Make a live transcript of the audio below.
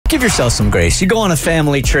give yourself some grace. You go on a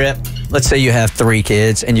family trip. Let's say you have 3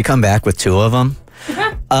 kids and you come back with 2 of them.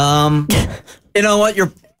 You know what?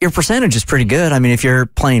 Your percentage is pretty good. I mean, if you're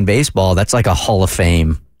playing baseball, that's like a Hall of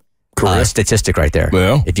Fame statistic right there.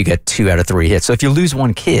 Well, if you get 2 out of 3 hits. So if you lose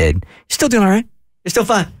 1 kid, you're still doing all right. You're still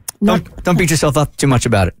fine. Don't beat yourself up too much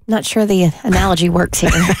about it. Not sure the analogy works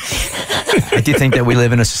here. I do think that we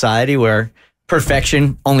live in a society where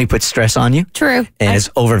perfection only puts stress on you. True. And is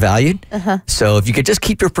overvalued. So if you could just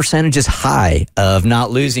keep your percentages high of not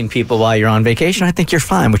losing people while you're on vacation, I think you're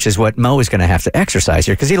fine, which is what Mo is going to have to exercise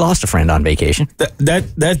here because he lost a friend on vacation.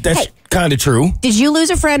 That's kind of true. Did you lose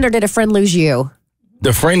a friend or did a friend lose you?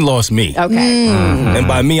 The friend lost me. Okay. And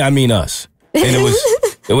by me, I mean us. And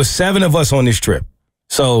it was 7 of us on this trip.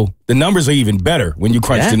 So the numbers are even better when you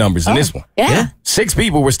crunch the numbers in this one. Yeah. 6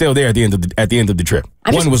 people were still there at the end of the trip.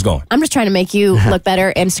 One was gone. I'm just trying to make you look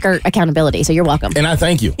better and skirt accountability. So you're welcome. And I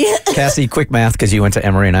thank you. Cassie, quick math because you went to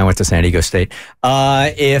Emory and I went to San Diego State.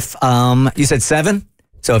 If you said 7,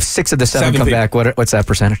 so if 6 of the 7 come back, what's that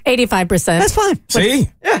percentage? 85%. That's fine. See?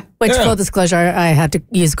 Which, full disclosure, I had to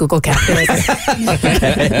use Google Calculator.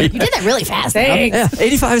 You did that really fast. Yeah,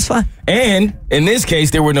 85 is fine. And in this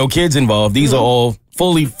case, there were no kids involved. These are all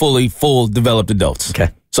full developed adults. Okay.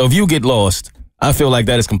 So if you get lost, I feel like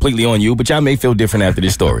that is completely on you, but y'all may feel different after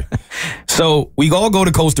this story. So we all go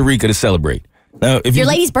to Costa Rica to celebrate. Now, if Your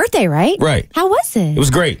lady's birthday, right? Right. How was it? It was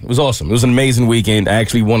great. It was awesome. It was an amazing weekend. I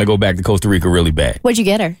actually want to go back to Costa Rica really bad. What'd you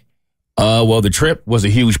get her? Well, the trip was a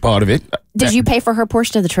huge part of it. Did you pay for her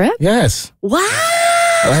portion of the trip? Yes. Wow.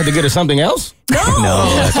 I had to get her something else? No,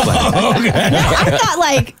 that's fine.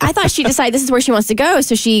 I thought she decided this is where she wants to go,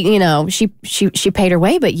 so she paid her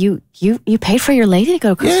way, but you paid for your lady to go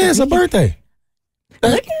to Costa Rica. Yeah, it's her birthday.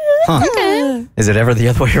 Okay. Is it ever the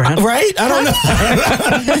other way around? Right? I don't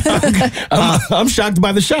know. I'm shocked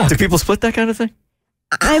by the shock. Do people split that kind of thing?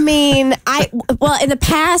 I mean, in the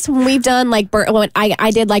past when we've done when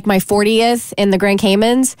I did like my 40th in the Grand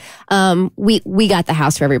Caymans, we got the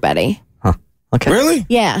house for everybody. Okay. Really?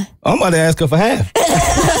 Yeah. I'm about to ask her for half.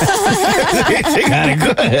 She got it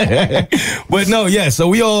good. But no, yeah, so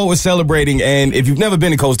we all were celebrating, and if you've never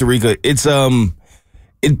been to Costa Rica, it's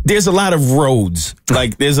there's a lot of roads.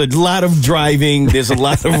 Like, there's a lot of driving, there's a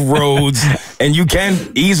lot of roads, and you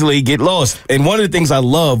can easily get lost. And one of the things I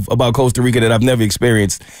love about Costa Rica that I've never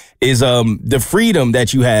experienced is the freedom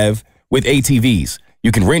that you have with ATVs.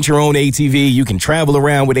 You can rent your own ATV. You can travel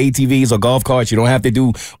around with ATVs or golf carts. You don't have to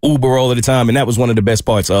do Uber all of the time. And that was one of the best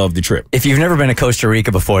parts of the trip. If you've never been to Costa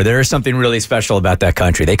Rica before, there is something really special about that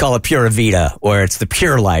country. They call it Pura Vida, or it's the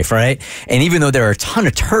pure life, right? And even though there are a ton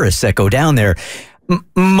of tourists that go down there,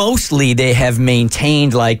 mostly they have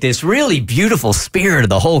maintained like this really beautiful spirit of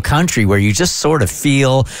the whole country where you just sort of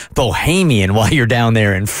feel bohemian while you're down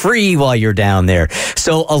there and free while you're down there.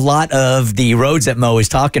 So a lot of the roads that Mo is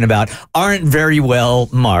talking about aren't very well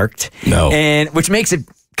marked. No. And which makes it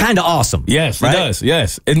kind of awesome. Yes, right? It does.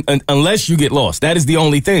 Yes. And unless you get lost. That is the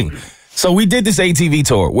only thing. So we did this ATV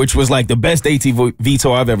tour, which was like the best ATV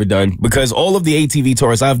tour I've ever done, because all of the ATV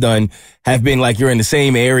tours I've done have been like you're in the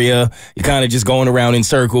same area. You're kind of just going around in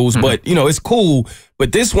circles, but it's cool.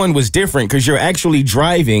 But this one was different because you're actually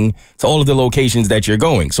driving to all of the locations that you're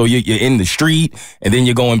going. So you're in the street, and then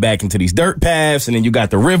you're going back into these dirt paths, and then you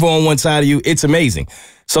got the river on one side of you. It's amazing.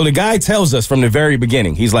 So the guy tells us from the very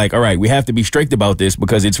beginning, he's like, all right, we have to be strict about this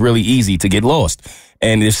because it's really easy to get lost.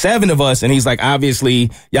 And there's 7 of us, and he's like, obviously,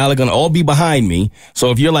 y'all are going to all be behind me. So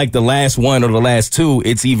if you're like the last one or the last 2,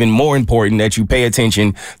 it's even more important that you pay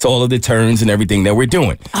attention to all of the turns and everything that we're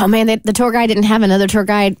doing. Oh, man, the tour guide didn't have another tour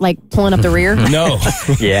guide, like, pulling up the rear? No.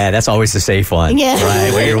 Yeah, that's always the safe one. Yeah.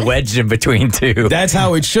 Right, where you're wedged in between 2. That's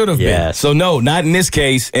how it should have been. Yes. So no, not in this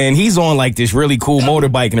case. And he's on like this really cool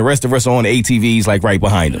motorbike, and the rest of us are on ATVs like right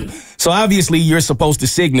behind him. So obviously you're supposed to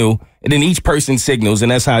signal, and then each person signals,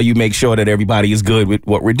 and that's how you make sure that everybody is good with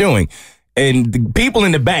what we're doing. And the people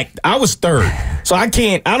in the back, I was third. So I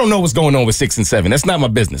don't know what's going on with 6 and 7. That's not my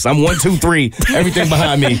business. I'm 1, 2, 3. Everything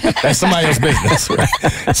behind me, that's somebody else's business.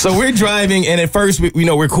 Right? So we're driving, and at first,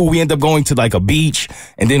 we're cool. We end up going to like a beach,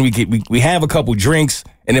 and then we have a couple drinks.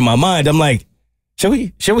 And in my mind, I'm like, should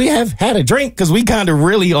we have had a drink? Because we kind of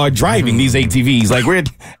really are driving these ATVs. Like, we're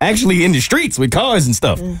actually in the streets with cars and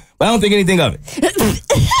stuff. But I don't think anything of it.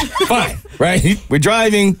 Fine, right? We're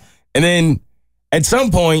driving, and then at some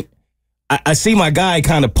point, I see my guy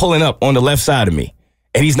kind of pulling up on the left side of me.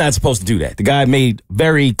 And he's not supposed to do that. The guy made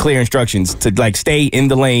very clear instructions to like stay in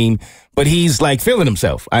the lane, but he's like feeling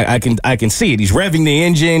himself. I can see it. He's revving the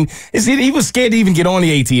engine. He was scared to even get on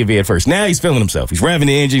the ATV at first. Now he's feeling himself. He's revving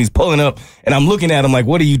the engine. He's pulling up, and I'm looking at him like,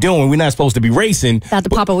 "What are you doing? We're not supposed to be racing." About to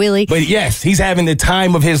pop a wheelie. But yes, he's having the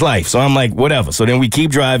time of his life. So I'm like, whatever. So then we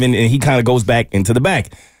keep driving, and he kind of goes back into the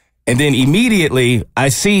back, and then immediately I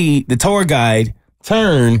see the tour guide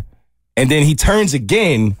turn, and then he turns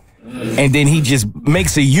again. And then he just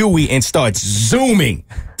makes a U-ey and starts zooming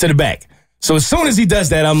to the back. So as soon as he does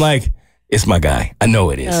that, I'm like, it's my guy. I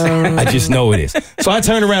know it is. I just know it is. So I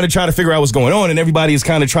turn around and try to figure out what's going on. And everybody is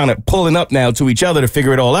kind of trying to pulling up now to each other to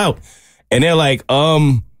figure it all out. And they're like,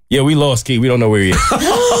 yeah, we lost Key. We don't know where he is.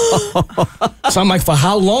 So I'm like, for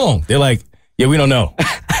how long? They're like, yeah, we don't know.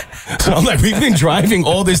 So I'm like, we've been driving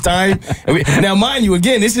all this time. Now, mind you,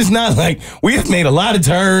 again, this is not like we have made a lot of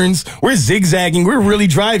turns. We're zigzagging. We're really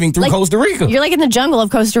driving through Costa Rica. You're like in the jungle of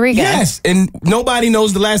Costa Rica. Yes, and nobody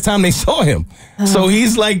knows the last time they saw him. So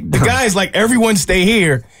he's like, the guy's like, everyone stay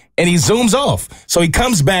here, and he zooms off. So he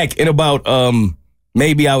comes back in about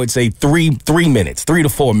maybe I would say 3 minutes, 3 to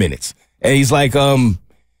 4 minutes, and he's like,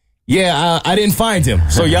 yeah, I didn't find him.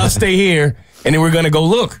 So y'all stay here, and then we're gonna go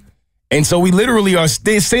look. And so we literally are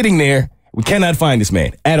still sitting there. We cannot find this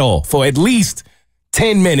man at all for at least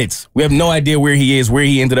 10 minutes. We have no idea where he is, where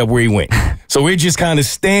he ended up, where he went. So we're just kind of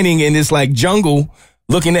standing in this like jungle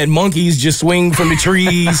looking at monkeys just swing from the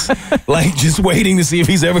trees, like just waiting to see if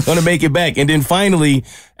he's ever going to make it back. And then finally,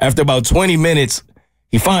 after about 20 minutes,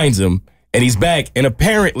 he finds him and he's back. And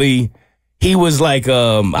apparently he was like,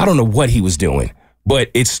 I don't know what he was doing,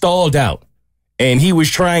 but it stalled out. And he was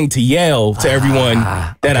trying to yell to everyone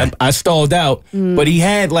that I stalled out, but he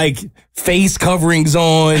had like face coverings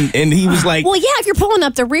on, and he was like, well, yeah, if you're pulling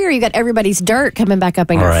up the rear, you got everybody's dirt coming back up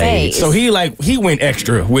in your face. So he went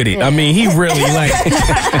extra with it. I mean, he really like,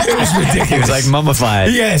 it was ridiculous. He was like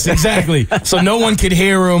mummified. Yes, exactly. So no one could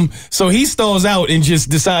hear him. So he stalls out and just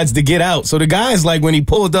decides to get out. So the guy's like, when he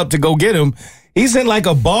pulled up to go get him, he's in like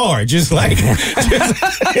a bar, just like.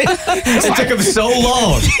 It took him so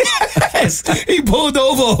long. Yes. He pulled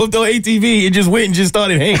over off the ATV and just went and just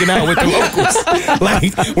started hanging out with the locals.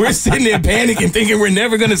 Like, we're sitting there panicking, thinking we're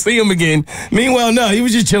never going to see him again. Meanwhile, no, he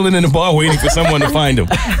was just chilling in the bar waiting for someone to find him.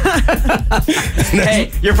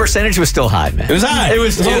 Hey, your percentage was still high, man. It was high. It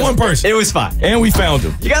was one person. It was fine. And we found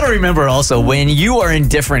him. You got to remember also, when you are in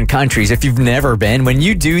different countries, if you've never been, when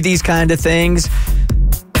you do these kind of things,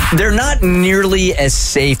 they're not nearly as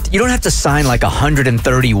safe. You don't have to sign like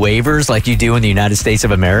 130 waivers like you do in the United States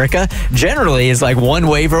of America. Generally, it's like one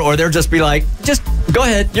waiver, or they'll just be like, just go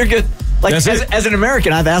ahead, you're good. Like, as an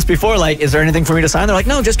American, I've asked before, like, is there anything for me to sign? They're like,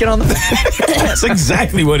 no, just get on the That's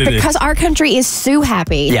exactly what it is. Because our country is so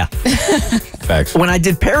happy. Yeah. Facts. When I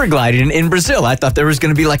did paragliding in Brazil, I thought there was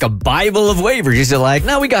going to be like a Bible of waivers. You're like,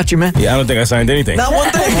 no, we got you, man. Yeah, I don't think I signed anything. Not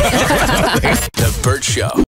one thing. The Bert Show.